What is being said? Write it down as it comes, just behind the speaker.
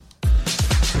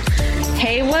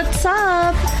Hey, what's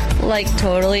up? Like,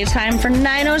 totally time for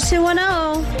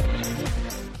 90210.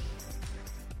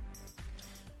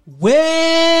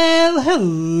 Well,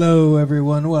 hello,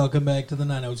 everyone. Welcome back to the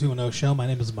 90210 show. My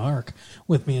name is Mark.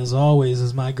 With me, as always,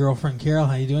 is my girlfriend, Carol.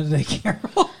 How you doing today,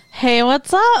 Carol? Hey,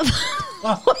 what's up?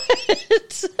 What?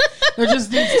 There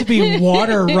just needs to be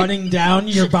water running down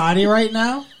your body right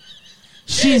now.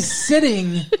 She's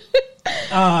sitting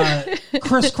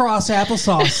crisscross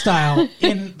applesauce style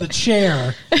in the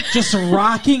chair, just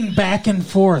rocking back and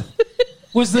forth.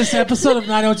 Was this episode of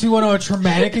 90210 a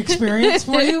traumatic experience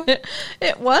for you?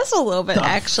 It was a little bit,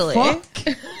 actually. Fuck?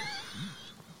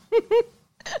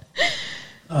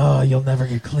 Oh, you'll never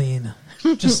get clean.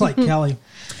 Just like Kelly.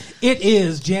 It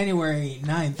is January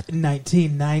 9th,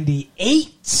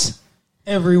 1998,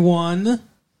 everyone.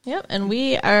 Yep, and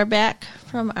we are back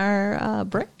from our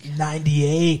break.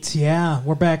 98, yeah.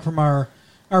 We're back from our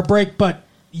break, but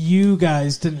you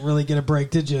guys didn't really get a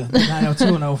break, did you? The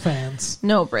 90210 fans.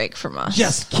 No break from us.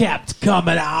 Just kept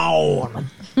coming on.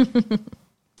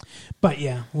 But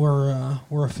yeah, we're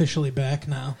officially back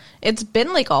now. It's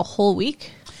been like a whole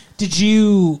week. Did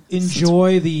you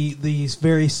enjoy the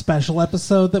very special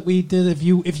episode that we did? If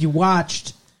you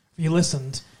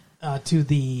listened to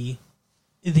the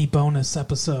bonus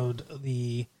episode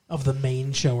of the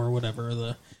main show or whatever,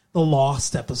 the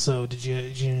Lost episode, did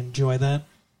you enjoy that?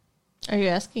 Are you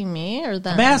asking me or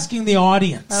them? I'm asking the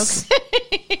audience.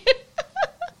 Okay.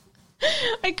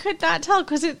 I could not tell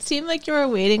because it seemed like you were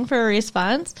waiting for a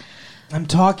response. I'm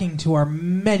talking to our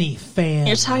many fans.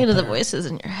 You're talking to the voices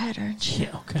in your head, aren't you?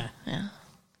 Yeah, okay. Yeah.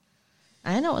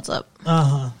 I know what's up.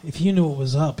 Uh-huh. If you knew what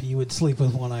was up, you would sleep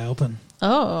with one eye open.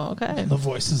 Oh, okay. The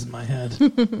voices in my head.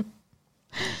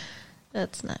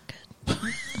 That's not good.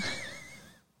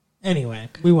 Anyway,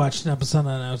 we watched an episode on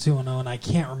 90210, and I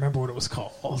can't remember what it was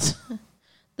called.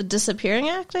 The Disappearing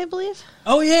Act, I believe?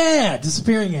 Oh, yeah!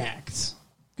 Disappearing Act.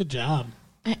 Good job.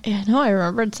 I know, I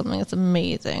remembered something that's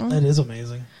amazing. That is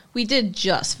amazing. We did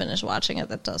just finish watching it.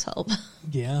 That does help.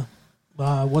 Yeah.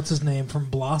 What's his name from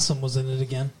Blossom was in it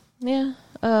again? Yeah.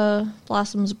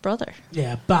 Blossom's brother.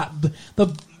 Yeah, the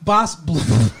boss...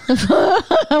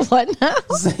 What now?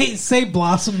 Say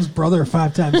Blossom's brother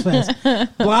 5 times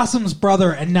fast. Blossom's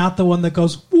brother, and not the one that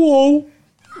goes, whoa!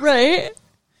 Right.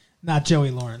 Not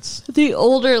Joey Lawrence. The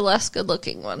older, less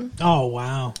good-looking one. Oh,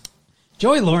 wow.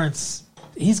 Joey Lawrence...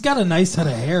 He's got a nice head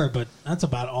of hair, but that's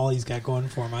about all he's got going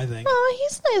for him, I think. Oh,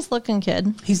 he's a nice-looking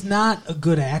kid. He's not a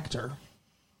good actor.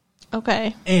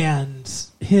 Okay. And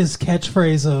his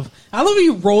catchphrase of, I love how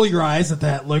you roll your eyes at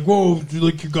that, like, whoa,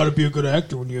 like you got to be a good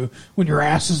actor when your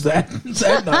ass is that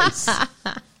nice.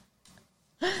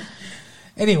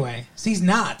 Anyway, so he's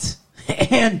not.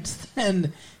 And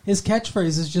then his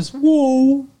catchphrase is just,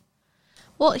 whoa.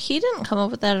 Well, he didn't come up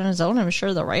with that on his own. I'm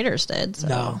sure the writers did. So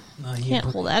No, he can't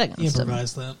hold that against he him.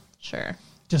 improvised that. Sure.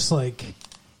 Just like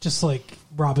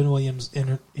Robin Williams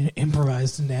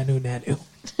improvised Nanu Nanu.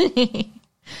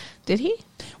 Did he?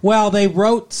 Well, they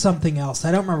wrote something else.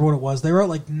 I don't remember what it was. They wrote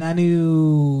like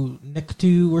Nanu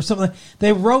Niktu or something.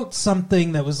 They wrote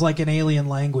something that was like an alien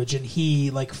language, and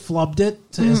he like flubbed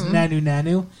it to as Nanu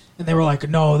Nanu. And they were like,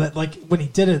 no, that like when he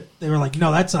did it, they were like,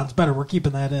 no, that sounds better. We're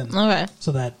keeping that in. Okay.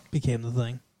 So that became the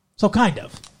thing. So kind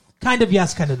of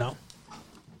yes, kind of no.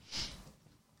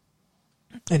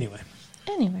 Anyway,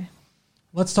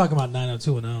 let's talk about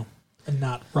 90210 and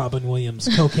not Robin Williams,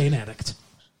 cocaine addict.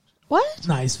 What?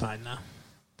 Nah, he's fine now.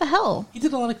 The hell? He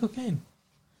did a lot of cocaine.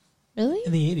 Really?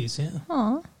 In the 80s, yeah.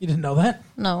 Aw. You didn't know that?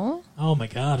 No. Oh, my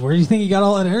God. Where do you think he got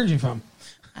all that energy from?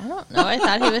 I don't know. I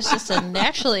thought he was just a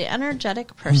naturally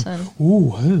energetic person.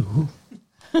 Ooh.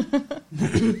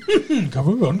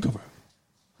 Cover, uncover.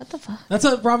 What the fuck? That's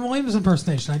a Robin Williams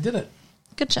impersonation. I did it.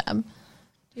 Good job. Do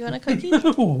you want a cookie?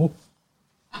 Oh.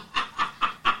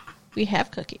 We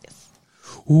have cookies.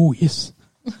 Ooh, yes.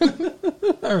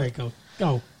 All right, go.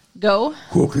 Go.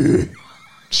 Cookie.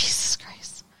 Jesus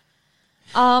Christ.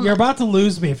 You're about to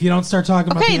lose me if you don't start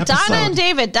talking about the episode. Okay,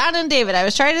 Donna and David. I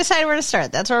was trying to decide where to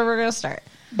start. That's where we're going to start.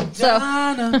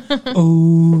 Donna.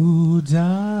 Oh,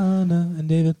 Donna and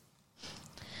David.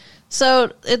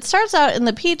 So it starts out in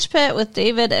the Peach Pit with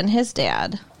David and his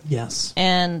dad. Yes.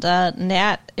 And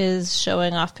Nat is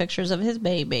showing off pictures of his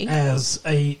baby. As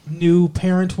a new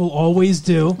parent will always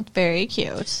do. Very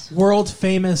cute. World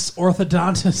famous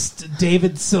orthodontist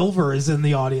David Silver is in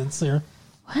the audience there.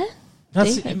 What?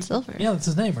 That's, David Silver? Yeah, that's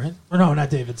his name, right? Or no, not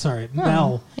David, sorry.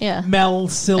 Mel. Yeah. Mel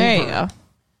Silver. There you go.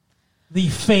 The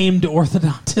famed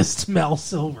orthodontist Mel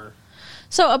Silver.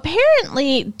 So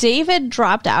apparently David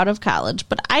dropped out of college,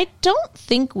 but I don't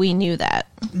think we knew that.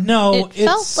 No, it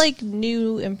felt like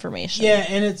new information. Yeah,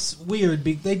 and it's weird.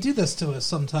 They do this to us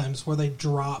sometimes where they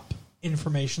drop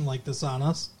information like this on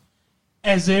us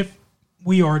as if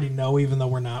we already know, even though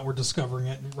we're not. We're discovering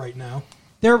it right now.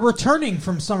 They're returning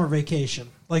from summer vacation.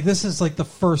 Like, this is like the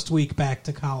first week back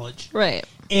to college. Right.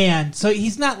 And so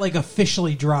he's not like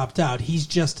officially dropped out. He's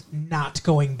just not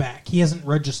going back. He hasn't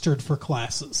registered for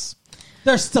classes.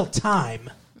 There's still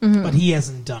time, but he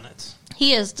hasn't done it.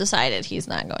 He has decided he's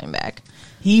not going back.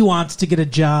 He wants to get a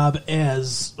job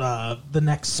as the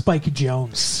next Spike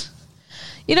Jonze.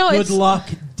 You know, Good luck,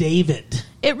 David.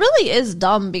 It really is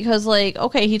dumb because, like,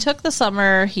 okay, he took the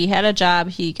summer, he had a job,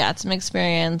 he got some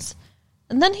experience,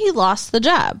 and then he lost the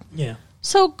job. Yeah.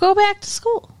 So go back to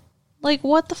school. Like,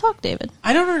 what the fuck, David?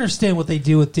 I don't understand what they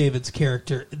do with David's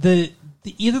character.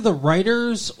 Either the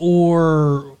writers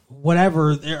or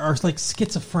whatever are like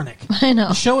schizophrenic. I know.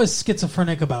 The show is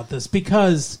schizophrenic about this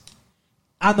because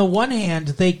on the one hand,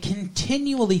 they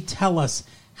continually tell us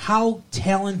how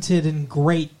talented and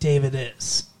great David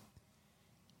is.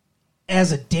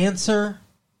 As a dancer,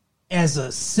 as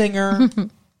a singer,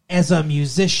 as a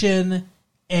musician,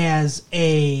 as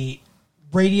a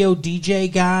radio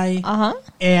DJ guy,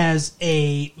 as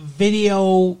a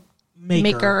video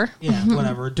maker. Yeah,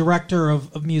 whatever. Director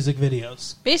of music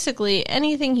videos. Basically,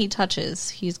 anything he touches,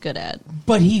 he's good at.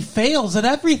 But he fails at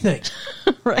everything.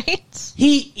 Right?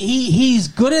 He's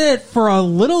good at it for a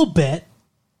little bit.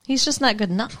 He's just not good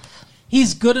enough.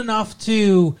 He's good enough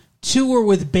to tour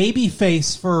with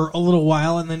Babyface for a little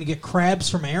while and then get crabs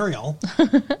from Ariel.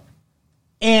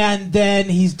 And then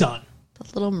he's done. The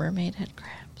Little Mermaid had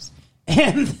crabs.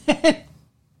 And then...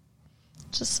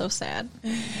 Just so sad.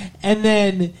 And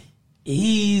then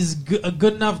he's a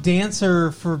good enough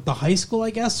dancer for the high school, I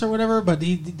guess, or whatever, but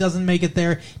he doesn't make it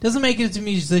there. Doesn't make it as a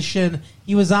musician.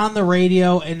 He was on the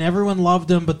radio, and everyone loved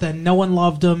him, but then no one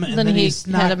loved him. And then he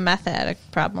had a meth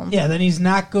addict problem. Yeah, then he's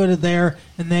not good at there,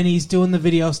 and then he's doing the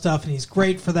video stuff, and he's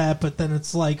great for that, but then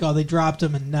it's like, oh, they dropped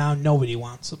him, and now nobody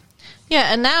wants him.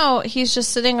 Yeah, and now he's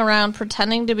just sitting around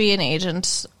pretending to be an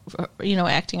agent, you know,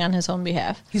 acting on his own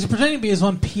behalf. He's pretending to be his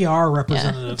own PR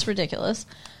representative. Yeah, it's ridiculous.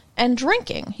 And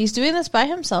drinking. He's doing this by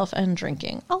himself and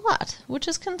drinking a lot, which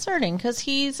is concerning because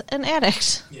he's an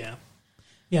addict. Yeah.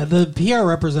 Yeah, the PR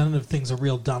representative thing's a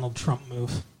real Donald Trump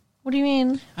move. What do you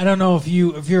mean? I don't know if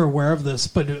you're aware of this,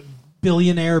 but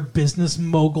billionaire business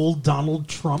mogul Donald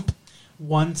Trump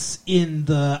once in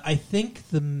I think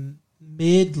the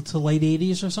mid to late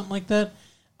 80s or something like that,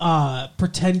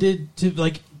 pretended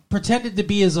to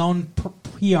be his own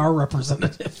PR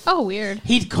representative. Oh, weird.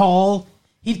 He'd call.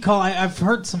 I've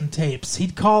heard some tapes.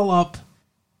 He'd call up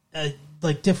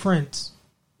like different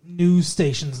news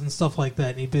stations and stuff like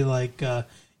that, and he'd be like,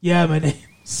 "Yeah, my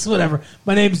name's whatever.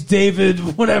 My name's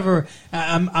David. Whatever.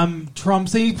 I'm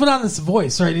Trump's." And he put on this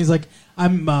voice, right? And he's like,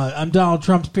 "I'm Donald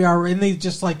Trump's PR," and they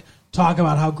just like talk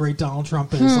about how great Donald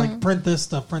Trump is. Like, print this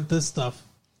stuff.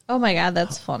 Oh my God,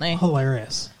 that's funny.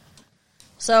 Hilarious.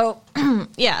 So,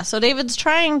 yeah, so David's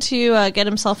trying to get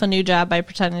himself a new job by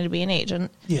pretending to be an agent.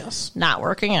 Yes. Not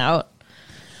working out.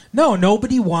 No,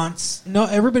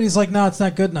 everybody's like, no, it's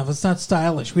not good enough. It's not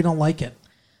stylish. We don't like it.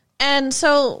 And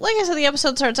so, like I said, the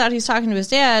episode starts out, he's talking to his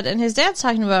dad, and his dad's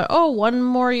talking about, 1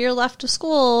 more year left of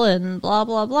school, and blah,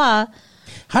 blah, blah.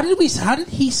 How did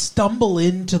he stumble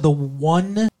into the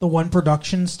one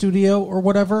production studio or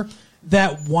whatever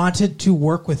that wanted to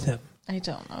work with him? I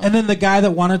don't know. And then the guy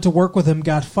that wanted to work with him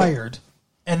got fired,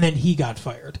 and then he got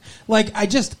fired. Like, I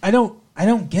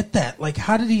don't get that. Like,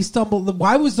 how did he stumble?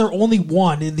 Why was there only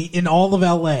one in all of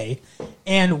LA?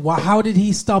 And how did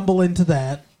he stumble into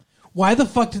that? Why the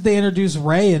fuck did they introduce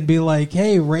Ray and be like,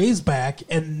 "Hey, Ray's back,"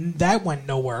 and that went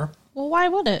nowhere? Well, why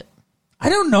would it? I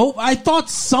don't know. I thought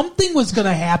something was going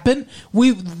to happen.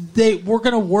 We're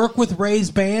going to work with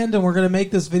Ray's band, and we're going to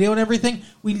make this video and everything.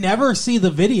 We never see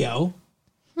the video.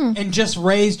 And just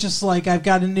Ray's just like, I've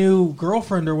got a new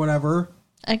girlfriend or whatever.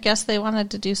 I guess they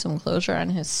wanted to do some closure on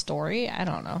his story. I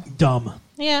don't know. Dumb.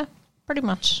 Yeah, pretty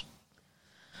much.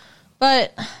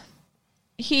 But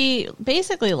he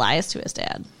basically lies to his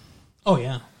dad. Oh,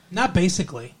 yeah. Not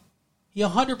basically. He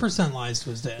 100% lies to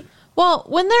his dad. Well,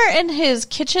 when they're in his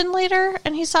kitchen later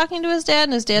and he's talking to his dad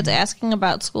and his dad's asking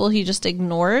about school, he just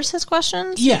ignores his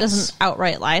questions. Yes. He doesn't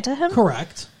outright lie to him.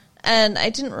 Correct. And I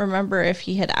didn't remember if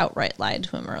he had outright lied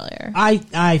to him earlier.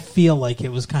 I feel like it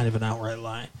was kind of an outright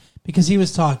lie. Because he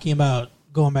was talking about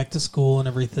going back to school and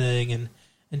everything. And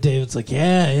David's like,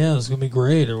 yeah, it's going to be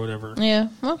great or whatever. Yeah,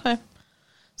 okay.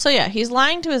 So, yeah, he's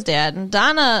lying to his dad. And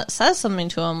Donna says something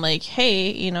to him like,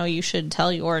 hey, you should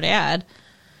tell your dad.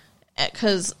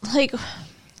 because, like,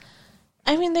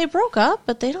 I mean, they broke up,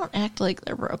 but they don't act like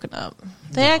they're broken up.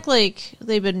 They act like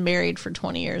they've been married for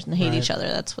 20 years and hate each other.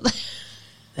 That's what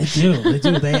they do. They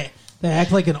do. They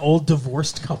act like an old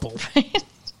divorced couple. Right?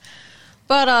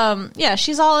 But, yeah,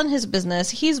 she's all in his business.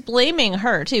 He's blaming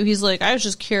her, too. He's like, I was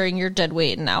just carrying your dead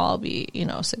weight, and now I'll be,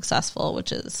 successful,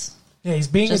 which is he's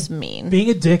being just mean. Being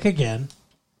a dick again.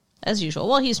 As usual.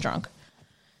 Well, he's drunk.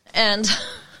 And...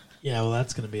 Yeah, well,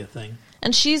 that's going to be a thing.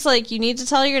 And she's like, you need to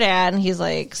tell your dad. And he's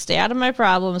like, stay out of my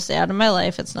problems, stay out of my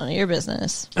life. It's none of your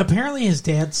business. Apparently his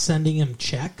dad's sending him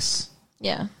checks.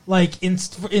 Yeah. Like,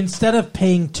 instead of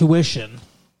paying tuition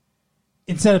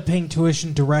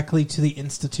directly to the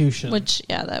institution. Which,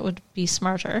 yeah, that would be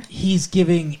smarter. He's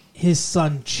giving his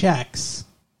son checks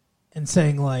and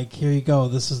saying, like, here you go.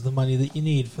 This is the money that you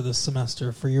need for this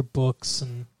semester for your books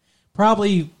and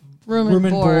probably room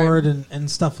and board and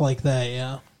stuff like that,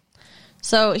 yeah.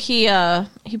 So he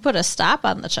put a stop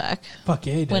on the check. Fuck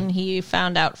yeah, he did. When he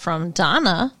found out from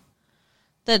Donna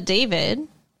that David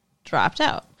dropped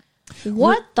out.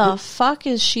 What the fuck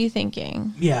is she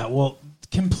thinking? Yeah, well,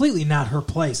 completely not her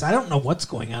place. I don't know what's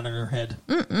going on in her head.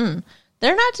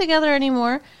 They're not together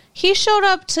anymore. He showed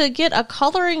up to get a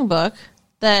coloring book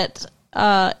that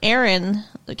Erin,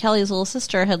 Kelly's little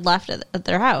sister, had left at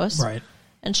their house. Right.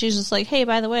 And she's just like, hey,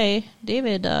 by the way,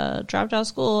 David dropped out of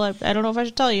school. I don't know if I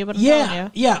should tell you, but I'm telling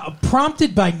you. Yeah,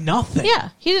 prompted by nothing. Yeah,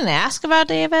 he didn't ask about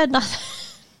David, nothing.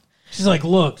 She's like,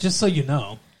 look, just so you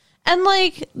know. And,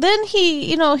 like, then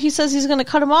he says he's going to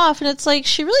cut him off, and it's like,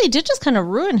 she really did just kind of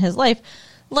ruin his life.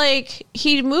 Like,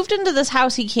 he moved into this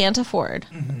house he can't afford.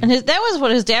 Mm-hmm. And that was what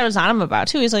his dad was on him about,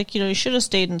 too. He's like, you should have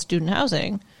stayed in student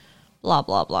housing. Blah,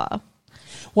 blah, blah.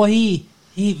 Well, he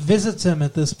visits him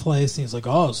at this place, and he's like,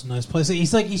 oh, it's a nice place.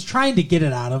 He's trying to get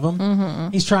it out of him. Mm-hmm.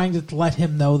 He's trying to let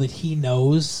him know that he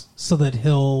knows so that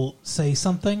he'll say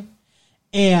something.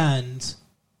 And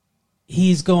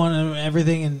he's going and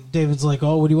everything, and David's like,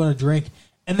 oh, what do you want to drink?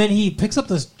 And then he picks up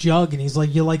this jug, and he's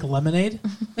like, you like lemonade?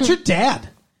 That's your dad.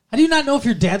 How do you not know if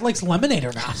your dad likes lemonade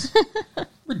or not?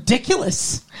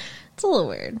 Ridiculous. It's a little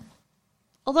weird.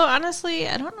 Although, honestly,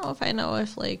 I don't know if I know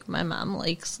if, like, my mom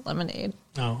likes lemonade.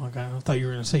 Oh, okay. I thought you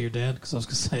were going to say your dad, because I was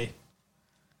going to say...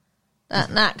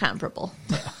 Not comparable.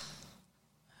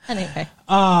 Anyway.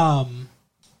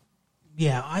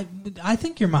 Yeah, I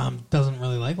think your mom doesn't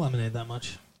really like lemonade that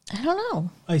much. I don't know.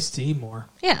 Iced tea more.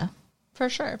 Yeah, for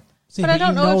sure. See, but I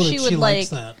don't know if she would like...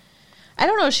 that. I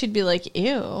don't know if she'd be like,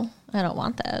 ew, I don't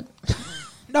want that.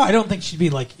 No, I don't think she'd be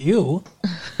like, ew.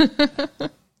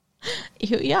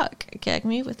 Ew, yuck. Gag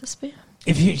me with a spoon.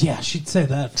 She'd say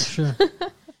that for sure.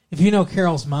 If you know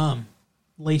Carol's mom,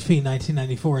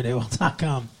 latefee1994 at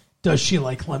AOL.com, does she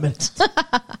like lemons?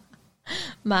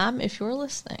 Mom, if you're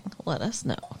listening, let us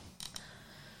know.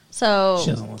 So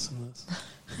she doesn't listen to this.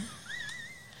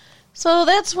 So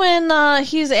that's when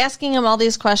he's asking him all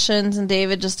these questions and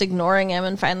David just ignoring him.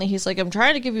 And finally he's like, I'm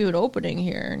trying to give you an opening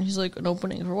here. And he's like, an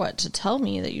opening for what? To tell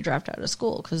me that you dropped out of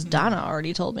school. Because Donna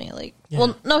already told me. Like, yeah.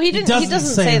 Well, no, he didn't. He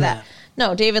doesn't say that.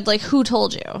 No, David, like, who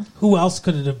told you? Who else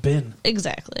could it have been?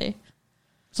 Exactly.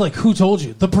 It's like, who told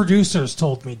you? The producers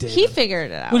told me, David. He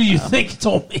figured it out. What do you think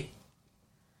told me?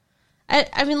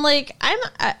 I mean, like,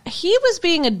 he was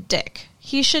being a dick.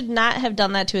 He should not have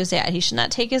done that to his dad. He should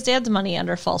not take his dad's money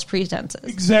under false pretenses.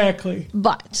 Exactly.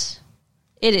 But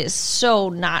it is so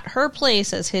not her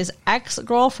place as his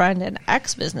ex-girlfriend and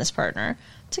ex-business partner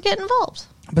to get involved.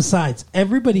 Besides,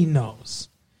 everybody knows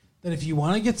that if you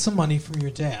want to get some money from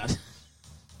your dad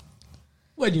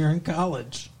when you're in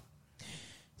college,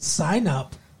 sign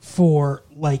up for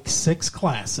like 6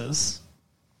 classes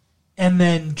and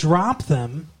then drop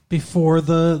them before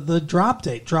the drop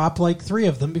date. Drop like 3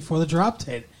 of them before the drop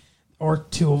date. Or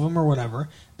 2 of them or whatever.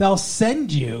 They'll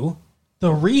send you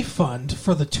the refund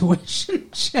for the tuition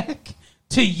check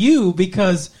to you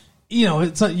because,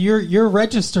 it's you're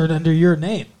registered under your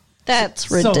name.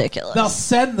 That's ridiculous. So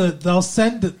they'll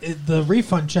send the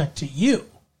refund check to you.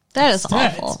 That is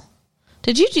awful.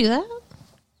 Did you do that?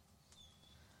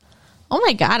 Oh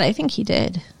my God, I think he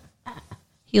did.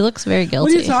 He looks very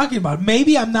guilty. What are you talking about?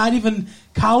 Maybe I'm not even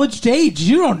college age.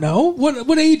 You don't know.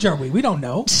 What age are we? We don't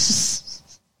know.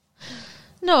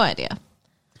 No idea.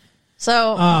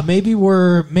 So maybe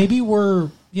we're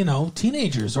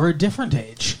teenagers or a different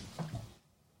age.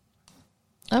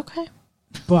 Okay.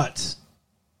 But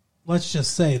let's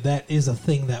just say that is a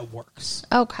thing that works.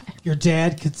 Okay. Your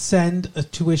dad could send a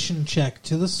tuition check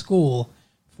to the school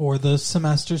for the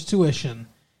semester's tuition,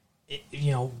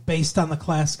 based on the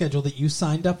class schedule that you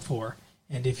signed up for.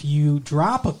 And if you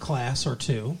drop a class or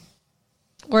 2,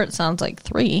 Or it sounds like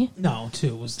 3. No,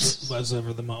 2 was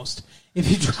ever the most. If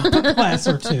you drop a class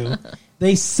or 2,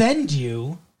 they send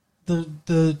you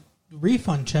the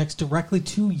refund checks directly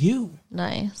to you.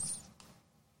 Nice.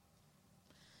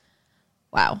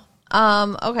 Wow.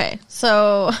 Okay,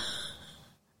 so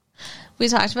we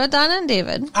talked about Donna and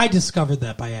David. I discovered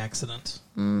that by accident.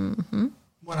 Mm-hmm.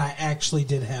 When I actually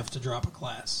did have to drop a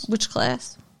class. Which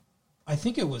class? I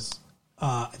think it was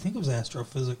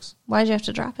astrophysics. Why'd you have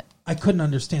to drop it? I couldn't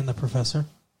understand the professor.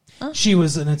 Oh. She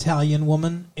was an Italian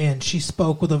woman, and she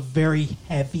spoke with a very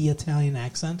heavy Italian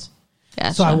accent.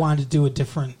 Gotcha. So I wanted to do a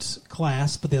different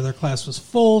class, but the other class was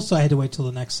full, so I had to wait till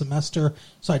the next semester.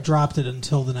 So I dropped it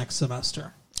until the next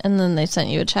semester. And then they sent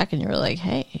you a check, and you were like,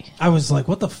 hey. I was like,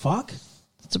 what the fuck?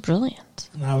 It's brilliant.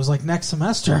 And I was like, next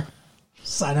semester,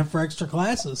 sign up for extra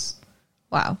classes.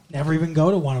 Wow. Never even go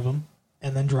to one of them,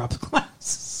 and then drop the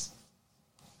classes.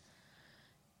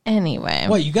 Anyway.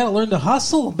 What, you got to learn to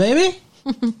hustle, baby?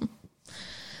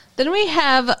 Then we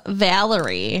have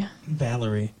Valerie.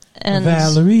 And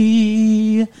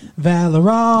Valerie.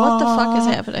 What the fuck is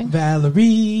happening?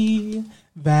 Valerie.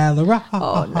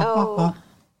 Oh, no.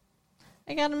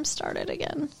 I got him started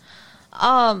again.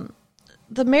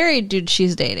 The married dude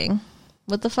she's dating.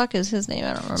 What the fuck is his name?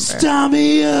 I don't remember. Stop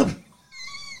me up.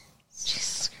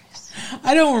 Jesus Christ.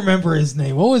 I don't remember his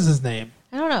name. What was his name?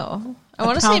 I don't know. I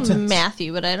want to say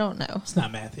Matthew, but I don't know. It's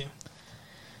not Matthew.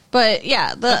 But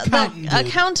yeah, the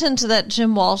accountant that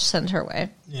Jim Walsh sent her way.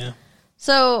 Yeah.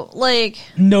 So, like...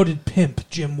 Noted pimp,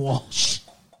 Jim Walsh.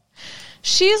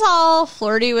 She's all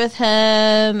flirty with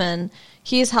him, and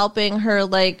he's helping her,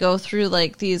 like, go through,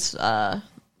 like, these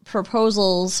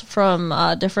proposals from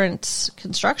different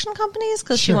construction companies,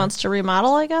 because she wants to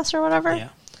remodel, I guess, or whatever. Yeah.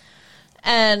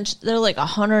 And they're like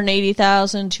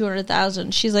 180,000,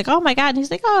 200,000. She's like, oh my God. And he's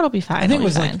like, oh, it'll be fine. I think it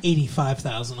was like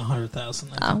 85,000, 100,000.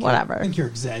 Whatever. I think you're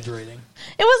exaggerating.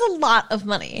 It was a lot of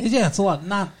money. Yeah, it's a lot.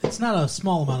 It's not a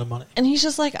small amount of money. And he's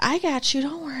just like, I got you.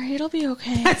 Don't worry. It'll be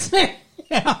okay. That's it.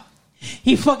 Yeah.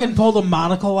 He fucking pulled a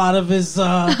monocle out of his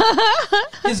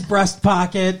his breast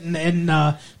pocket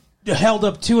and held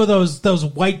up 2 of those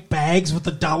white bags with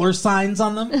the dollar signs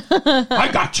on them.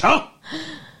 I gotcha.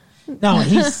 No,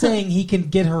 he's saying he can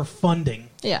get her funding.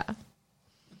 Yeah.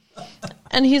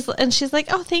 And she's like,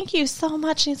 oh, thank you so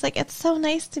much. And he's like, it's so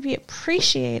nice to be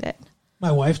appreciated.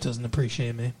 My wife doesn't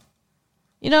appreciate me.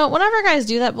 You know, whenever guys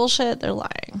do that bullshit, they're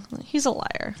lying. He's a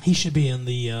liar. He should be in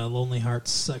the Lonely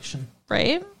Hearts section.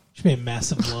 Right? Should be in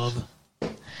Massive Love.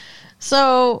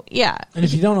 So, yeah. And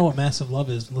if you don't know what Massive Love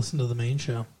is, listen to the main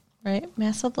show. Right?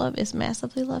 Massive Love is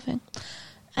massively loving.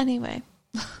 Anyway.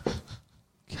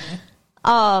 Okay.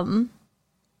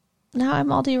 Now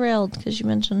I'm all derailed because you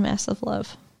mentioned Massive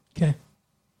Love. Okay.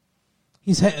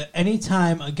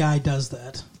 Anytime a guy does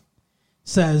that,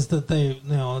 says that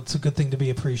it's a good thing to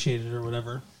be appreciated or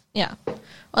whatever. Yeah.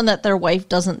 And that their wife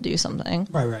doesn't do something.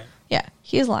 Right. Yeah,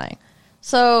 he's lying.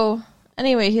 So,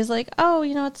 anyway, he's like, oh,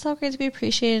 it's so great to be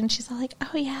appreciated. And she's all like,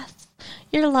 oh, yes,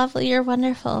 you're lovely, you're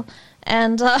wonderful.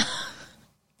 And,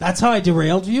 that's how I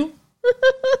derailed you?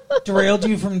 Derailed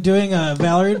you from doing a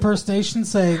Valerie impersonation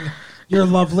saying, you're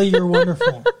lovely, you're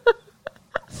wonderful.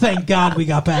 Thank God we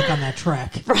got back on that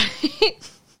track. Right.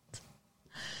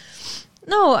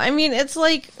 No, I mean, it's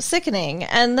like sickening.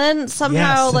 And then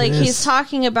somehow, yes, he's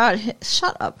talking about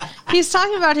shut up. He's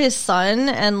talking about his son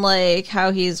and like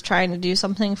how he's trying to do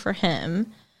something for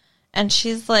him. And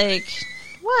she's like,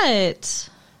 what?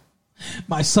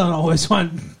 My son always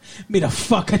wanted me to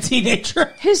fuck a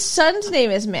teenager. His son's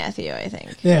name is Matthew, I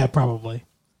think. Yeah, probably.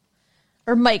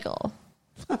 Or Michael.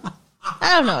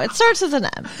 I don't know. It starts with an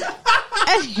M.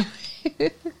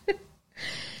 Anyway.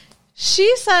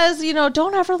 She says,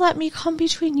 don't ever let me come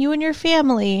between you and your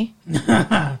family.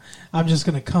 I'm just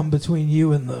going to come between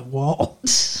you and the wall.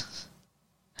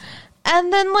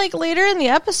 And then, later in the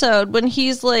episode, when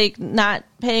he's, not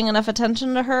paying enough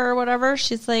attention to her or whatever,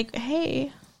 she's like,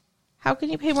 hey, how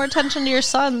can you pay more attention to your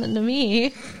son than to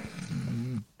me?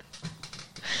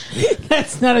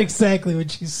 That's not exactly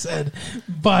what she said,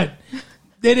 but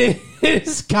it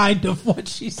is kind of what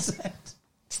she said.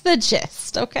 It's the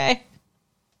gist, okay?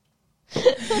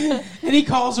 And he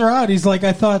calls her out. He's like,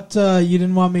 I thought you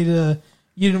didn't want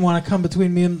to come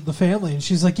between me and the family. And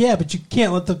she's like, yeah, but you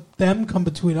can't let them come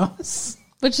between us.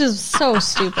 Which is so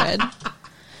stupid.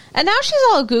 And now she's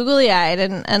all googly-eyed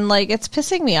and it's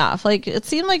pissing me off. It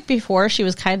seemed like before she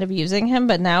was kind of using him,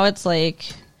 but now it's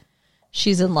like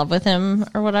she's in love with him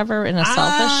or whatever in a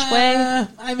selfish way.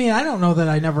 I mean, I don't know that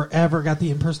I never ever got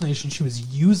the impersonation she was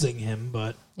using him,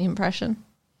 but... The impression?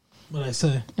 What'd I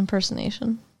say?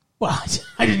 Impersonation. Well,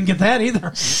 I didn't get that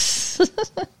either.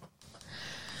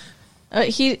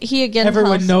 He again.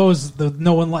 Everyone knows that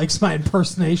no one likes my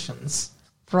impersonations.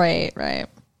 Right.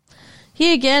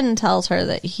 He again tells her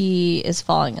that he is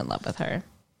falling in love with her.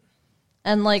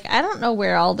 And, like, I don't know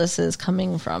where all this is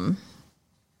coming from.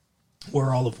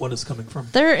 Where all of what is coming from.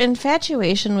 Their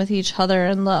infatuation with each other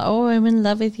and I'm in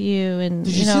love with you. And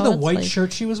did you see the white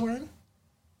shirt she was wearing?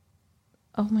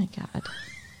 Oh, my God.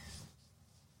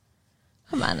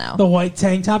 Come on now. The white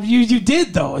tank top. You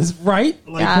did, though, right?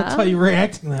 Like, that's why you were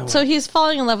reacting that way. So he's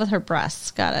falling in love with her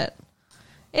breasts. Got it.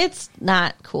 It's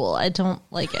not cool. I don't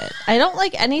like it. I don't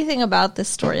like anything about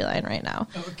this storyline right now.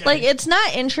 Okay. Like, it's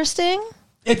not interesting.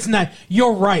 It's not.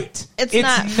 You're right. It's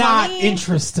not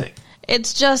interesting.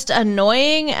 It's just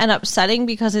annoying and upsetting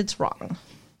because it's wrong.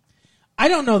 I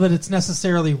don't know that it's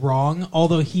necessarily wrong,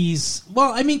 although he's...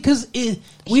 Well, I mean, because he's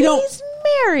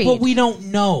married. But we don't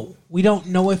know. We don't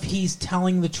know if he's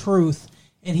telling the truth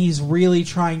and he's really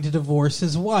trying to divorce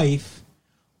his wife.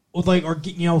 Or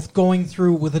going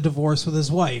through with a divorce with his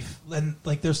wife, and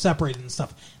like they're separated and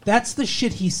stuff. That's the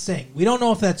shit he's saying. We don't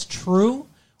know if that's true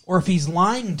or if he's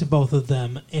lying to both of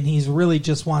them and he's really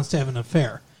just wants to have an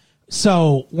affair.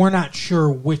 So we're not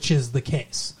sure which is the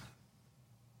case.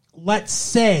 Let's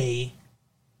say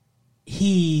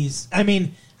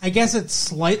I guess it's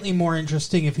slightly more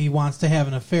interesting if he wants to have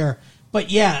an affair.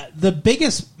 But yeah,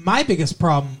 my biggest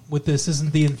problem with this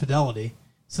isn't the infidelity,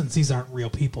 since these aren't real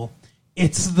people.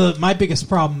 My biggest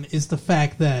problem is the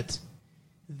fact that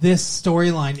this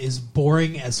storyline is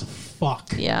boring as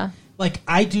fuck. Yeah. Like,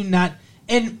 I do not...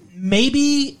 And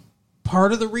maybe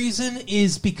part of the reason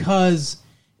is because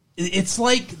it's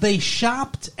like they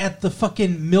shopped at the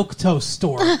fucking milquetoast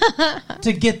store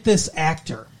to get this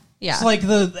actor. Yeah. It's like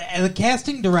the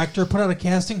casting director put out a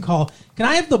casting call. Can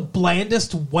I have the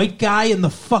blandest white guy in the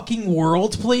fucking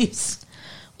world, please?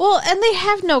 Well, and they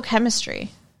have no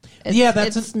chemistry.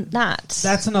 It's not.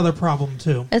 That's another problem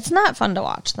too. It's not fun to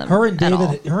watch them. Her and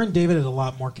David had a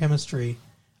lot more chemistry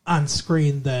on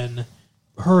screen than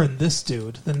her and this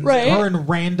dude. Her and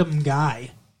random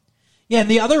guy. Yeah, and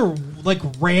the other like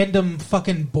random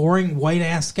fucking boring white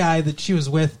ass guy that she was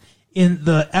with in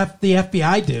the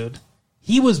FBI dude,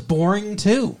 he was boring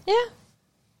too. Yeah,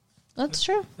 that's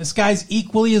true. This guy's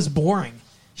equally as boring.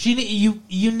 You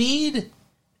need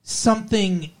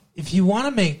something. If you want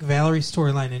to make Valerie's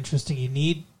storyline interesting, you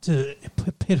need to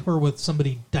pit her with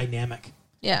somebody dynamic.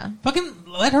 Yeah. Fucking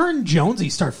let her and Jonesy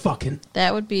start fucking.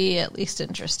 That would be at least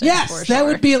interesting. Yes, that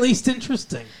would be at least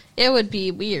interesting. It would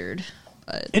be weird.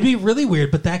 But it'd be really weird,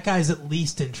 but that guy's at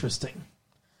least interesting.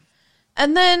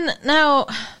 And then, now,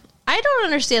 I don't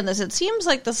understand this. It seems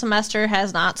like the semester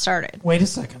has not started. Wait a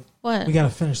second. What? We got to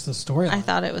finish the storyline. I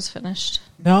thought it was finished.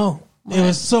 No. What? It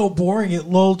was so boring, it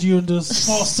lulled you into a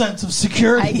false sense of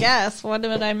security. I guess. What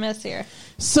did I miss here?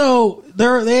 So,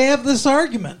 they have this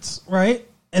argument, right?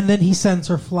 And then he sends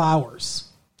her flowers.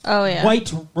 Oh, yeah.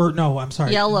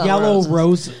 Yellow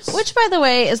roses. Which, by the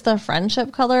way, is the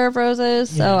friendship color of roses,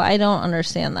 so I don't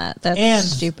understand that. That's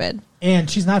stupid. And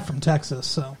she's not from Texas,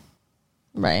 so...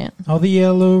 Right. Oh, the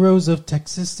yellow rose of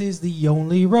Texas is the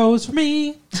only rose for me.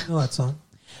 You know that song.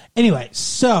 Anyway,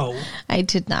 so... I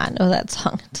did not know that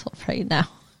song until right now.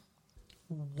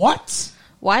 What?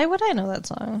 Why would I know that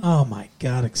song? Oh, my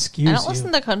God, excuse you. I don't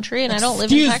listen to country, and I don't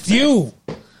live in Texas. Excuse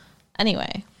you!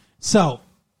 Anyway. So,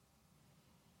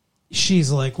 she's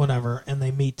like, whatever, and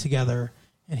they meet together,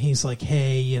 and he's like,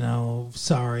 hey,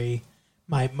 sorry,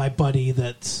 my buddy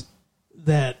that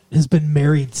has been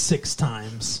married 6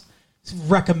 times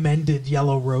recommended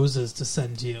yellow roses to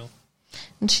send you.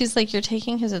 And she's like, you're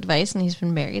taking his advice, and he's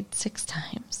been married 6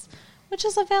 times, which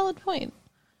is a valid point.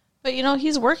 But,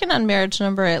 he's working on marriage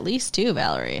number at least 2,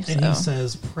 Valerie. And he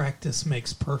says, practice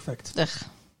makes perfect. Ugh.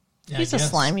 Yeah, he's a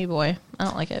slimy boy. I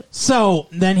don't like it. So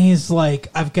then he's like,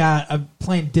 I'm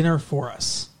planning dinner for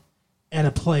us at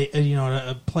a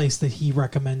place that he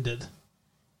recommended.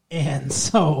 And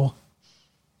so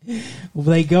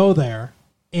they go there,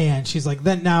 and she's like,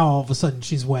 then now all of a sudden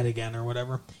she's wet again or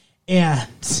whatever.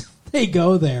 And they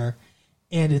go there,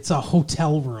 and it's a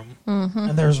hotel room,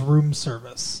 and there's room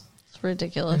service. It's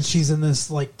ridiculous. And she's in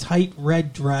this like tight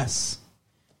red dress.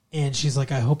 And she's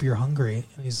like, I hope you're hungry.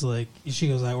 And she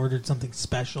goes, I ordered something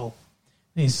special.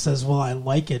 And he says, well, I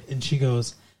like it. And she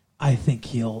goes, I think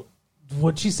he'll,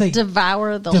 what'd she say?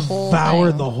 Devour the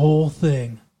whole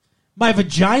thing. My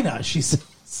vagina, she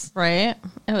says. Right?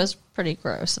 It was pretty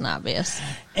gross and obvious.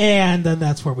 And then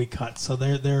that's where we cut. So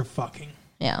they're fucking.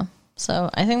 Yeah. So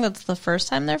I think that's the first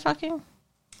time they're fucking?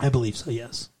 I believe so,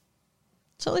 yes.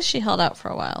 So at least she held out for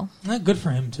a while. Good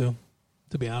for him, too,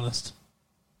 to be honest.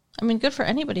 I mean, good for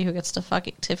anybody who gets to fuck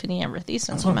Tiffany Amber Thiessen.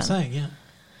 That's what I'm saying, yeah.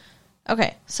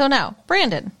 Okay, so now,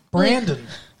 Brandon. Brandon.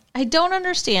 I don't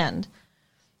understand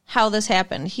how this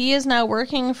happened. He is now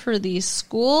working for the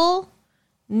school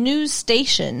news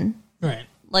station, Right.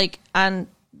 like on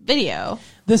video.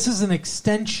 This is an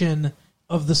extension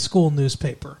of the school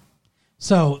newspaper.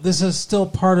 So this is still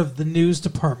part of the news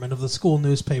department of the school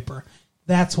newspaper.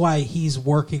 That's why he's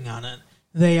working on it.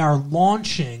 They are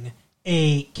launching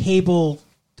a cable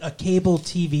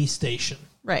TV station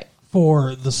Right.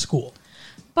 for the school.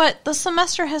 But the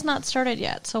semester has not started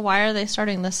yet, so why are they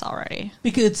starting this already?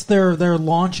 Because it's their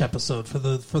launch episode for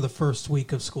the first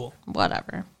week of school.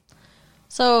 Whatever.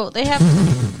 So they have...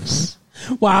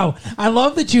 Wow, I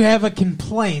love that you have a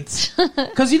complaint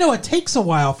because it takes a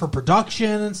while for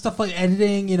production and stuff like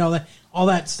editing, all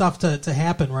that stuff to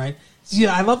happen, right? So,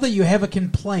 yeah, I love that you have a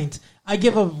complaint. I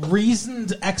give a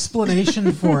reasoned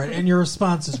explanation for it, and your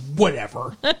response is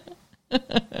whatever.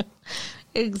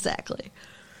 Exactly.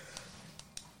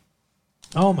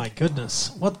 Oh my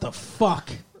goodness, what the fuck?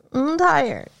 I'm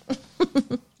tired.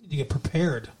 You get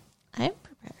prepared. I'm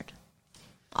prepared.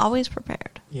 Always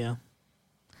prepared. Yeah.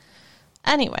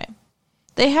 Anyway,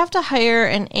 they have to hire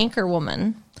an anchor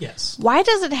woman. Yes. Why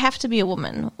does it have to be a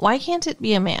woman? Why can't it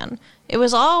be a man? It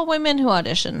was all women who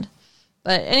auditioned.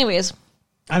 But anyways,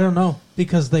 I don't know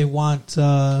because they want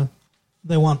the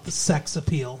sex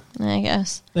appeal. I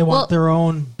guess. They want their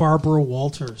own Barbara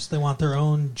Walters. They want their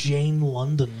own Jane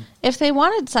London. If they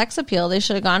wanted sex appeal, they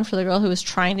should have gone for the girl who was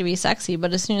trying to be sexy.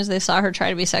 But as soon as they saw her try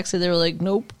to be sexy, they were like,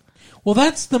 nope. Well,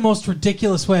 that's the most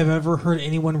ridiculous way I've ever heard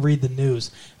anyone read the news.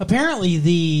 Apparently,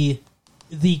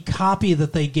 the copy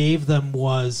that they gave them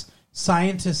was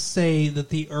scientists say that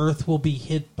the Earth will be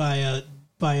hit by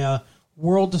a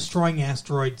world-destroying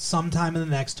asteroid sometime in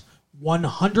the next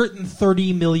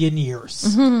 130 million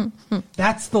years.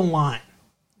 That's the line,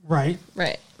 right?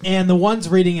 Right. And the one's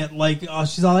reading it like,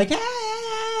 she's all like,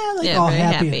 all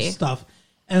happy and stuff.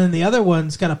 And then the other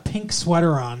one's got a pink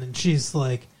sweater on, and she's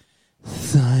like,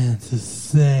 scientists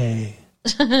say.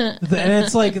 And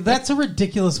it's like, that's a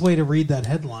ridiculous way to read that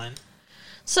headline.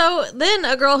 So then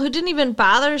a girl who didn't even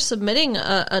bother submitting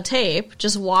a tape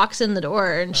just walks in the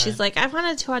door, and she's like, I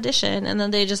wanted to audition, and then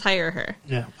they just hire her.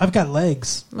 Yeah. I've got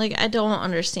legs. Like, I don't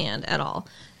understand at all.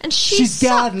 And She's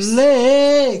got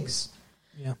legs.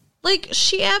 Yeah. Like,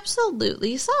 she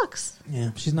absolutely sucks. Yeah,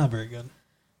 she's not very good.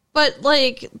 But,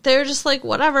 like, they're just like,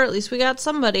 whatever, at least we got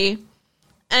somebody.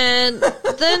 And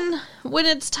then when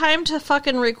it's time to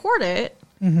fucking record it,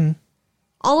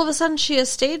 all of a sudden she has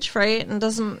stage fright and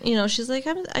doesn't, she's like,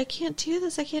 I can't do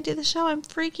this. I can't do the show. I'm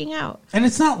freaking out. And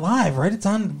it's not live, right? It's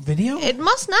on video? It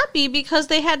must not be because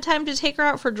they had time to take her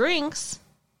out for drinks.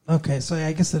 Okay, so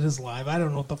I guess it is live. I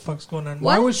don't know what the fuck's going on.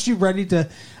 What? Why was she ready to...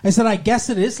 I said, I guess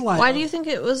it is live. Why do you think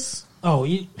it was... Oh,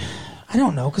 I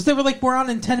don't know, because they were like, we're on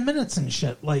in 10 minutes and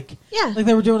shit. Like, yeah. Like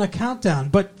they were doing a countdown.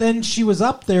 But then she was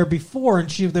up there before, and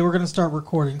they were going to start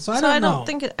recording. So I don't know.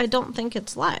 I don't think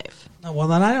it's live. Well,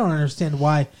 then I don't understand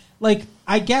why. Like,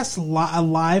 I guess a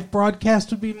live broadcast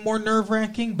would be more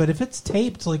nerve-wracking, but if it's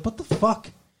taped, like, what the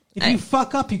fuck? If you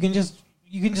fuck up, you can just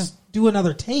do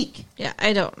another take. Yeah,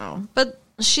 I don't know. But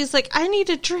she's like, I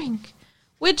need a drink.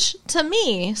 Which, to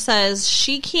me, says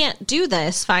she can't do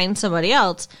this, find somebody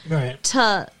else. Right.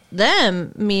 To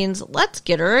them means, let's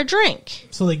get her a drink.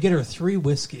 So they get her 3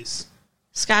 whiskeys.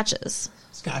 Scotches.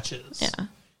 Yeah.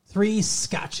 3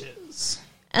 scotches.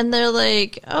 And they're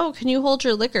like, oh, can you hold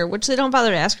your liquor? Which they don't bother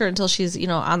to ask her until she's,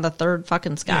 on the 3rd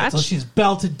fucking scotch. Yeah, until she's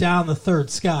belted down the 3rd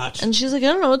scotch. And she's like,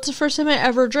 I don't know, it's the first time I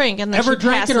ever drank. And then ever she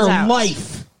drank in her out.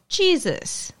 life.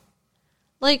 Jesus.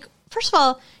 Like, first of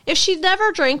all, if she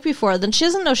never drank before, then she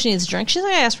doesn't know she needs a drink. She's not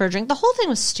going to ask for a drink. The whole thing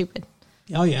was stupid.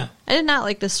 Oh, yeah. I did not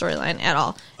like this storyline at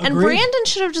all. Agreed. And Brandon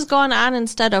should have just gone on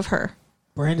instead of her.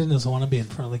 Brandon doesn't want to be in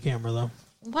front of the camera, though.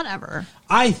 Whatever.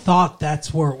 I thought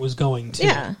that's where it was going to.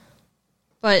 Yeah.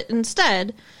 But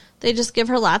instead, they just give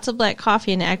her lots of black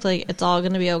coffee and act like it's all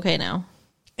going to be okay now.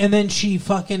 And then she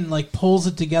fucking, like, pulls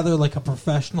it together like a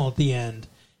professional at the end.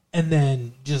 And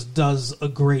then just does a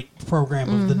great program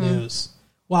of the news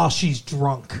while she's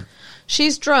drunk.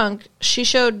 She's drunk. She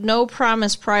showed no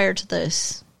promise prior to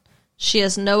this. She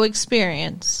has no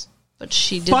experience. But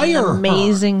she did an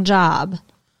amazing job.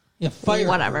 Yeah, fire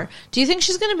Whatever. her. Do you think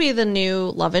she's going to be the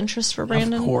new love interest for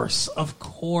Brandon? Of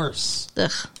course.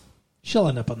 Ugh. She'll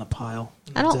end up on the pile.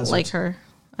 I don't like her.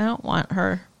 I don't want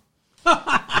her.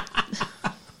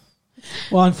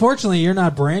 Well, unfortunately, you're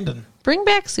not Brandon. Bring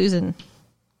back Susan.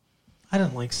 I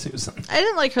didn't like Susan. I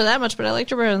didn't like her that much, but I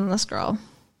liked her better than this girl.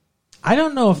 I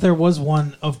don't know if there was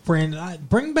one of Brandon.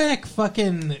 Bring back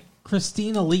fucking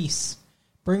Christine Elise.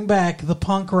 Bring back the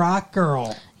punk rock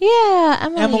girl. Yeah,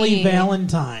 Emily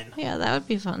Valentine. Yeah, that would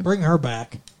be fun. Bring her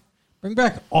back. Bring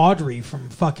back Audrey from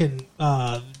fucking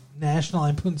National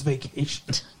Lampoon's Vacation.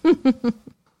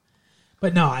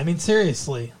 But no, I mean,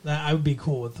 seriously, I would be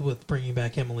cool with bringing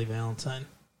back Emily Valentine.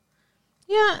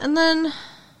 Yeah, and then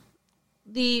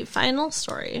the final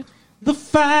story. The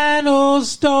final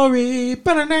story.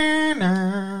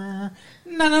 Ba-da-na-na.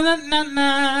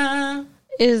 Na-na-na-na-na.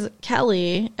 Is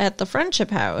Kelly at the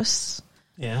Friendship House.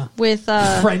 Yeah. With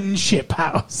Friendship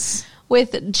House.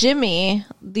 With Jimmy,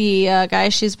 the guy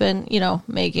she's been,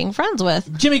 making friends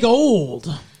with. Jimmy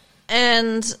Gold.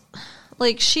 And,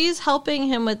 she's helping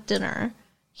him with dinner.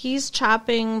 He's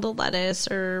chopping the lettuce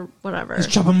or whatever. He's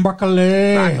chopping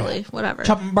broccoli. Broccoli, whatever.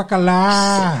 Chopping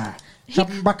broccoli.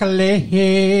 Chopping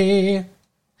broccoli.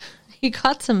 He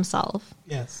cuts himself.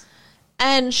 Yes.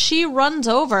 And she runs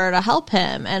over to help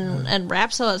him and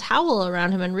wraps a towel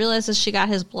around him and realizes she got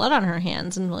his blood on her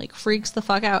hands and, freaks the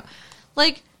fuck out.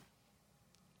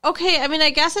 Okay, I mean,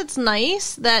 I guess it's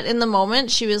nice that in the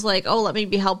moment she was like, oh, let me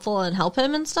be helpful and help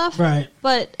him and stuff. Right.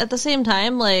 But at the same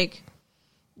time,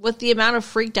 with the amount of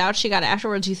freaked out she got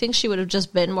afterwards, you think she would have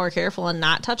just been more careful and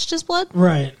not touched his blood?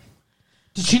 Right.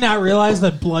 Did she not realize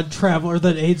that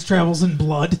that AIDS travels in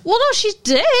blood? Well, no, she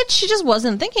did. She just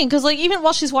wasn't thinking. Because, even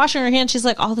while she's washing her hands, she's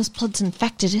like, oh, this blood's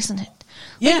infected, isn't it?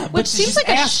 Yeah, which but seems she's like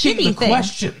a asking shitty the thing.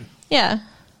 question. Yeah.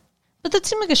 But that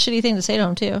seemed like a shitty thing to say to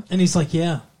him, too. And he's like,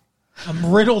 yeah,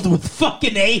 I'm riddled with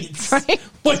fucking AIDS. Right?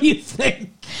 What do you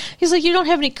think? He's like, you don't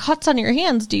have any cuts on your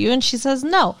hands, do you? And she says,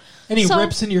 no. Any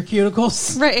rips in your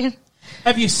cuticles? Right.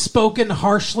 Have you spoken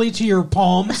harshly to your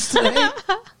palms today?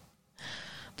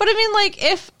 But I mean,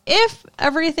 if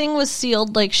everything was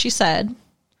sealed like she said,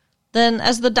 then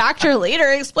as the doctor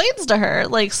later explains to her,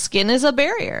 skin is a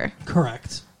barrier.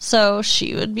 Correct. So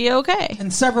she would be okay.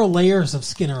 And several layers of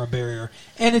skin are a barrier.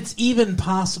 And it's even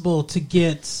possible to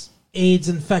get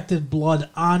AIDS-infected blood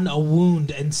on a wound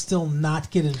and still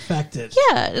not get infected.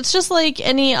 Yeah, it's just like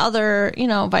any other,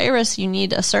 virus. You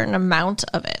need a certain amount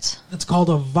of it. It's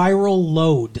called a viral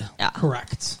load. Yeah.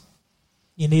 Correct.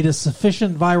 You need a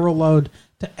sufficient viral load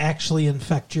to actually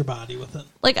infect your body with it.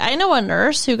 I know a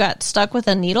nurse who got stuck with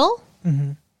a needle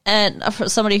and for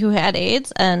somebody who had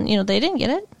AIDS, and, they didn't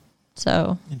get it.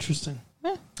 So interesting.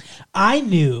 Yeah. I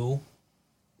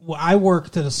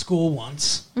worked at a school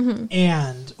once,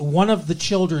 and one of the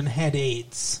children had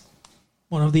AIDS.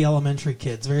 One of the elementary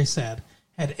kids, very sad,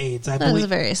 had AIDS. That is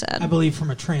very sad. I believe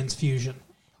from a transfusion.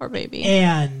 Poor baby.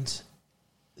 And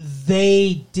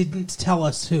they didn't tell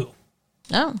us who.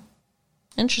 Oh,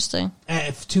 interesting.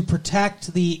 To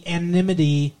protect the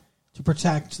anonymity, to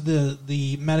protect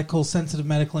the sensitive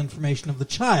medical information of the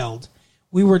child,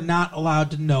 we were not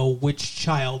allowed to know which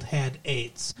child had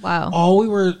AIDS. Wow. All we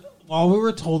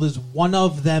were told is one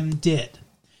of them did.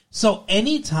 So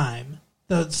anytime,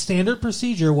 the standard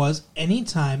procedure was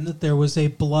anytime that there was a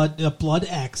blood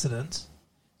accident,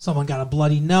 someone got a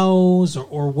bloody nose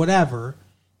or whatever,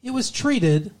 it was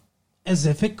treated as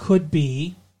if it could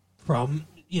be from,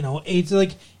 AIDS.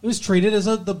 It was treated as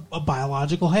a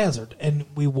biological hazard. And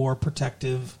we wore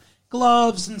protective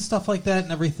gloves and stuff like that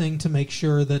and everything to make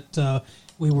sure that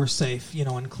we were safe,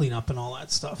 and clean up and all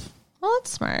that stuff. Well,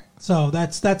 that's smart. So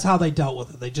that's how they dealt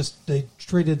with it. They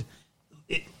treated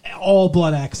all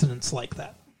blood accidents like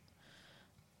that.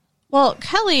 Well,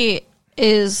 Kelly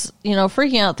is,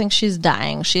 freaking out, thinks she's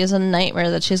dying. She has a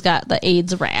nightmare that she's got the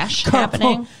AIDS rash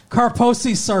happening.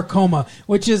 Kaposi sarcoma,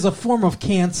 which is a form of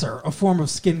cancer, a form of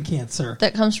skin cancer.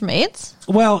 That comes from AIDS?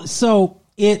 Well, so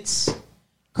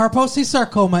Kaposi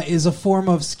sarcoma is a form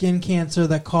of skin cancer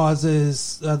that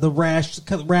causes the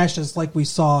rashes like we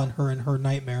saw in her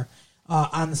nightmare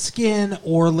on the skin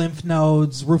or lymph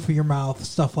nodes, roof of your mouth,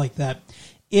 stuff like that.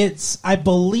 I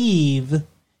believe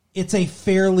it's a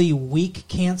fairly weak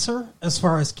cancer as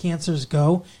far as cancers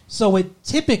go. So it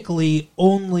typically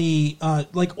only,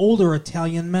 older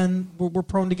Italian men were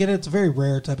prone to get it. It's a very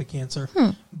rare type of cancer.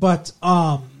 But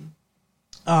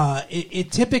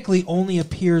it typically only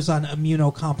appears on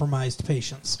immunocompromised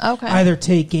patients. Okay. Either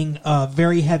taking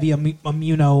very heavy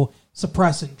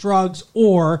immunosuppressant drugs,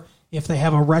 or if they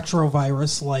have a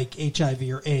retrovirus like HIV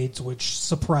or AIDS, which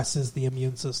suppresses the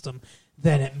immune system,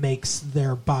 then it makes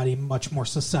their body much more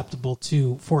susceptible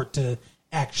for it to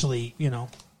actually,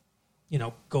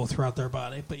 go throughout their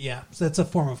body. But yeah, so that's a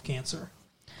form of cancer.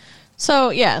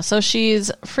 So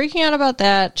she's freaking out about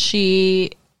that.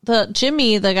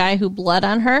 Jimmy, the guy who bled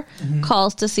on her,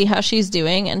 calls to see how she's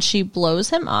doing, and she blows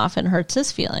him off and hurts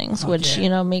his feelings, which,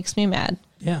 makes me mad.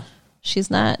 Yeah. She's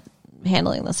not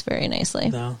handling this very nicely.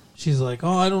 No. She's like,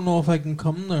 I don't know if I can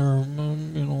come there,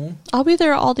 I'll be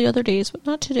there all the other days, but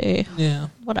not today. Yeah.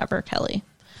 Whatever, Kelly.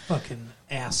 Fucking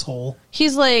asshole.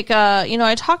 He's like,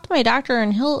 I talked to my doctor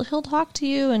and he'll talk to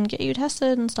you and get you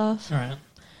tested and stuff. All right.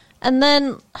 And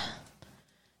then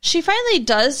she finally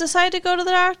does decide to go to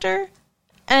the doctor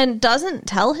and doesn't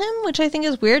tell him, which I think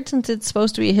is weird since it's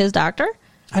supposed to be his doctor.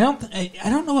 I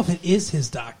don't know if it is his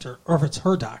doctor or if it's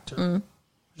her doctor.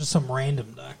 Just some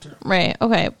random doctor. Right.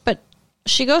 Okay. But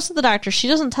she goes to the doctor. She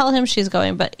doesn't tell him she's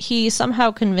going, but he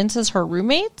somehow convinces her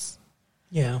roommates.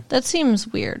 Yeah. That seems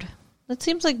weird. That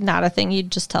seems like not a thing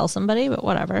you'd just tell somebody, but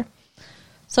whatever.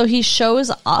 So he shows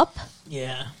up.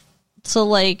 Yeah. So,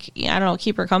 like, I don't know,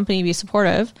 keep her company, be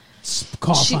supportive.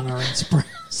 Cough on her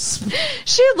express.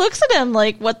 She looks at him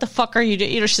like, what the fuck are you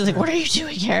doing? She's like, what are you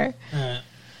doing here? All right.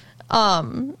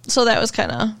 So that was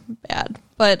kind of bad.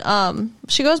 But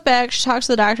she goes back, she talks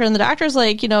to the doctor, and the doctor's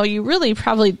like, you really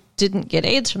probably didn't get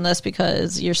AIDS from this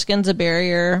because your skin's a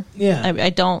barrier. Yeah.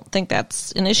 I don't think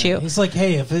that's an issue. Yeah. He's like,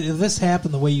 hey, if this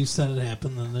happened the way you said it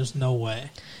happened, then there's no way.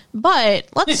 But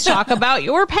let's talk about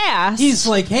your past. He's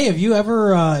like, hey, have you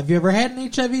ever had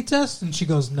an HIV test? And she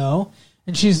goes, no.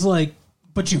 And she's like,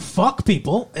 but you fuck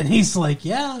people. And he's like,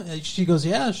 yeah. She goes,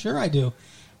 yeah, sure I do.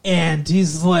 And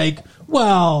he's like,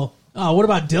 well, what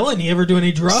about Dylan? You ever do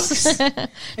any drugs? Do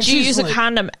you use a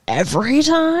condom every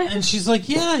time? And she's like,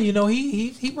 yeah,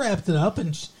 he wrapped it up.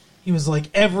 And he was like,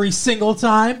 every single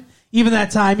time? Even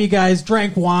that time you guys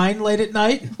drank wine late at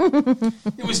night?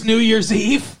 It was New Year's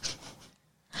Eve?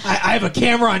 I have a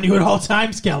camera on you at all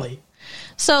times, Kelly.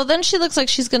 So then she looks like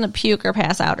she's going to puke or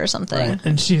pass out or something. Right.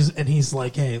 And he's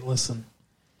like, hey, listen,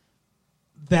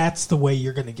 that's the way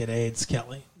you're going to get AIDS,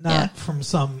 Kelly. Not from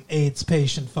some AIDS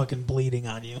patient fucking bleeding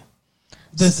on you.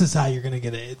 This is how you're going to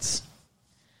get AIDS.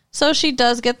 So she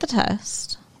does get the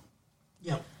test.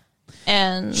 Yep.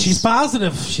 And she's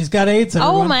positive. She's got AIDS,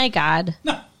 everyone. Oh, my God.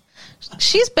 No.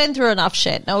 She's been through enough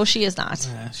shit. No, she is not.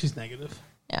 Yeah, she's negative.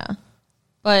 Yeah.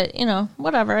 But,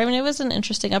 whatever. I mean, it was an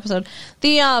interesting episode.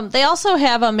 They also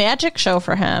have a magic show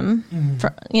for him,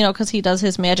 because he does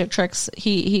his magic tricks.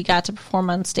 He got to perform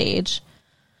on stage.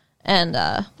 And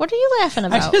what are you laughing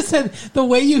about? I just said, the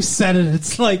way you said it,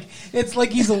 it's like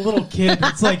he's a little kid.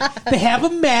 It's like they have a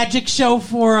magic show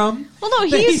for him. Well, no,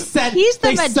 he's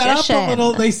the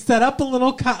magician. They set up a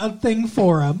little thing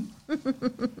for him.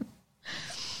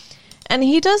 And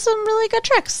he does some really good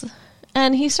tricks.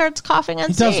 And he starts coughing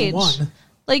on stage. Does one.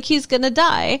 Like he's going to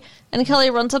die. And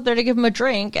Kelly runs up there to give him a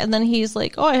drink. And then he's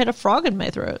like, oh, I had a frog in my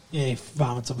throat. Yeah, he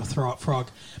vomits up a frog.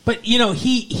 But, he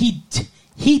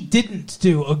didn't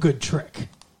do a good trick.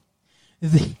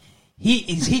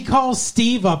 He calls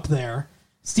Steve up there.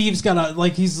 Steve's got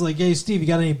he's like, hey, Steve, you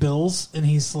got any bills? And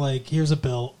he's like, here's a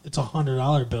bill. It's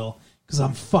 $100 bill. Because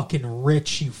I'm fucking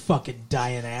rich, you fucking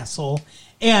dying asshole.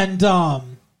 And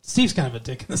Steve's kind of a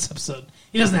dick in this episode.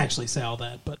 He doesn't actually say all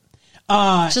that, but...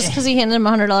 just because he handed him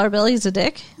a $100 bill, he's a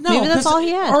dick? No, maybe that's all he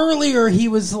had. Earlier, he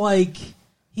was like,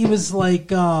 oh, I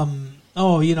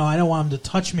don't want him to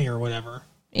touch me or whatever.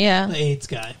 Yeah. The AIDS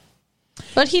guy.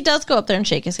 But he does go up there and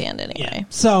shake his hand anyway. Yeah.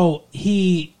 So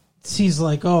he's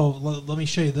like, oh, let me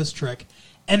show you this trick.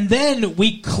 And then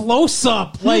we close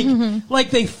up, like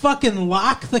they fucking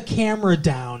lock the camera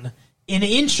down an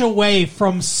inch away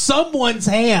from someone's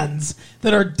hands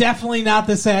that are definitely not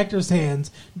this actor's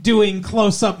hands doing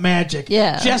close-up magic.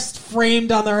 Yeah. Just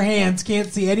framed on their hands,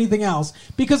 can't see anything else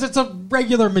because it's a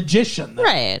regular magician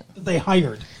that they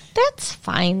hired. That's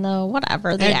fine, though.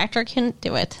 Whatever. The actor can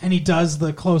do it. And he does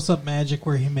the close-up magic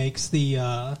where he makes the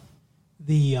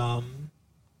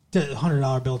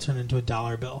 $100 bill turn into a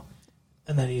dollar bill.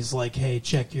 And then he's like, hey,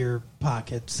 check your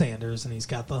pocket, Sanders. And he's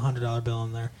got the $100 bill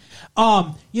in there.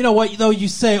 You know what, though? You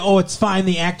say, oh, it's fine.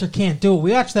 The actor can't do it.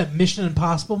 We watched that Mission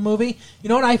Impossible movie. You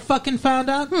know what I fucking found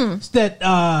out? It's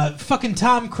that fucking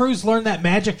Tom Cruise learned that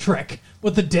magic trick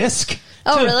with the disc.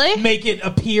 Oh, really? Make it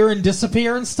appear and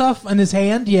disappear and stuff on his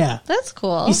hand. Yeah. That's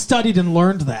cool. He studied and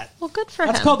learned that. Well, good for him.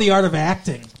 That's called the art of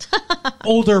acting.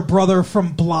 Older brother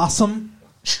from Blossom.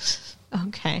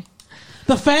 Okay.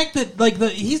 The fact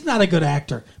that he's not a good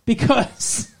actor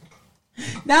because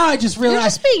now I just realized you're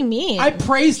just being mean. I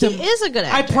praised him. He is a good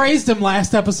actor. I praised him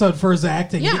last episode for his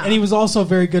acting, and he was also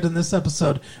very good in this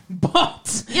episode.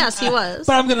 But yes, he was.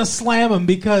 But I'm gonna slam him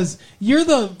because you're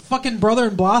the fucking brother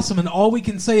in Blossom, and all we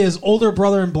can say is older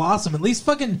brother in Blossom. At least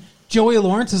fucking Joey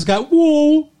Lawrence has got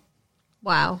whoa.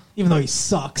 Wow. Even though he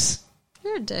sucks.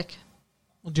 You're a dick.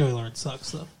 Well, Joey Lawrence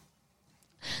sucks though.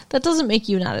 That doesn't make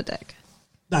you not a dick.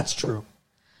 That's true.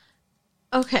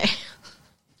 Okay.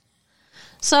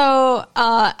 So,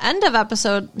 end of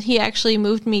episode, he actually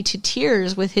moved me to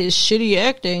tears with his shitty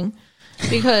acting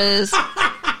because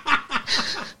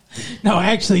No,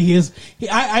 actually, he is.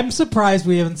 I'm surprised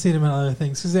we haven't seen him in other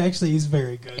things because actually he's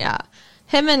very good. Yeah.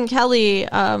 Him and Kelly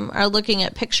are looking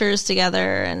at pictures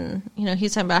together, and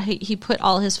he's talking about he put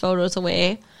all his photos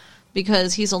away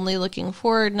because he's only looking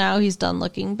forward now. He's done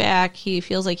looking back. He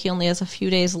feels like he only has a few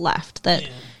days left. That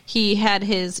he had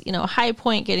his high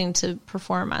point getting to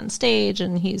perform on stage,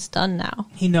 and he's done now.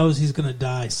 He knows he's going to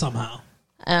die somehow.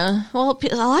 Well,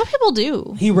 a lot of people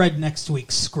do. He read next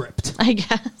week's script, I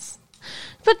guess.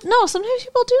 But no, sometimes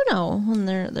people do know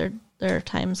when their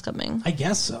time's coming. I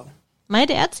guess so. My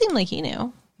dad seemed like he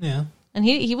knew. Yeah. And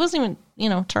he wasn't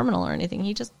even, terminal or anything.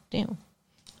 He just knew.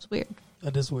 It's weird.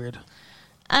 That is weird.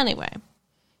 Anyway,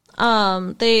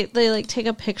 they like take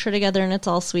a picture together and it's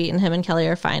all sweet, and him and Kelly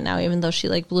are fine now, even though she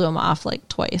like blew him off like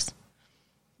twice.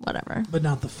 Whatever. But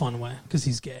not the fun way, because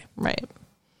he's gay. Right.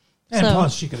 And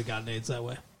plus she could have gotten AIDS that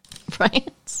way.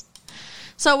 Right.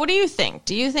 So what do you think?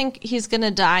 Do you think he's going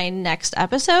to die next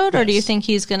episode, or do you think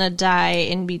he's going to die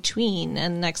in between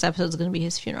and the next episode is going to be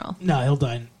his funeral? No, he'll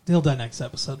die. He'll die next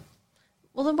episode.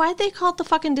 Well, then why'd they call it the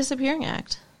fucking disappearing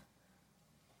act?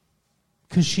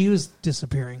 Because she was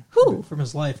disappearing. Who? From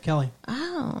his life, Kelly.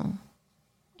 Oh.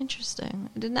 Interesting.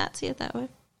 I did not see it that way.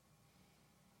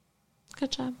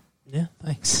 Good job. Yeah,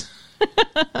 thanks.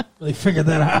 Really figured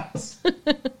that out.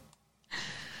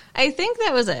 I think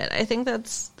that was it. I think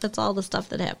that's all the stuff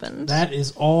that happened. That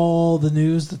is all the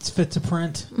news that's fit to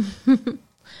print.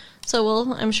 So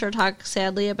we'll, I'm sure, talk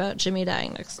sadly about Jimmy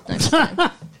dying next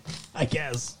time. I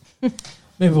guess.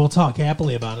 Maybe we'll talk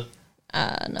happily about it.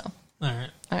 No. All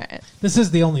right. This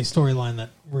is the only storyline that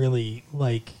really,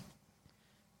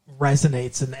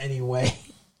 resonates in any way.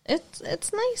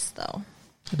 It's nice, though.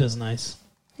 It is nice.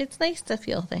 It's nice to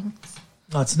feel things.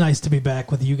 Well, it's nice to be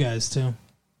back with you guys, too.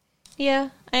 Yeah,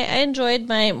 I enjoyed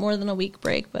my more than a week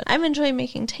break, but I'm enjoying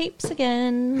making tapes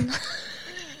again.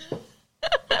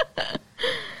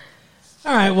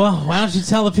 All right, well, why don't you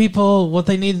tell the people what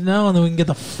they need to know, and then we can get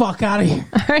the fuck out of here.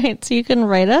 All right, so you can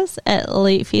write us at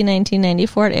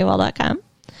latefee1994@AOL.com.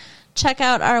 Check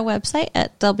out our website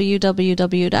at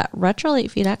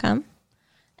www.retrolatefee.com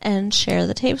and share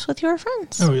the tapes with your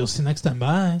friends. Oh, you'll see you next time.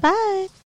 Bye. Bye.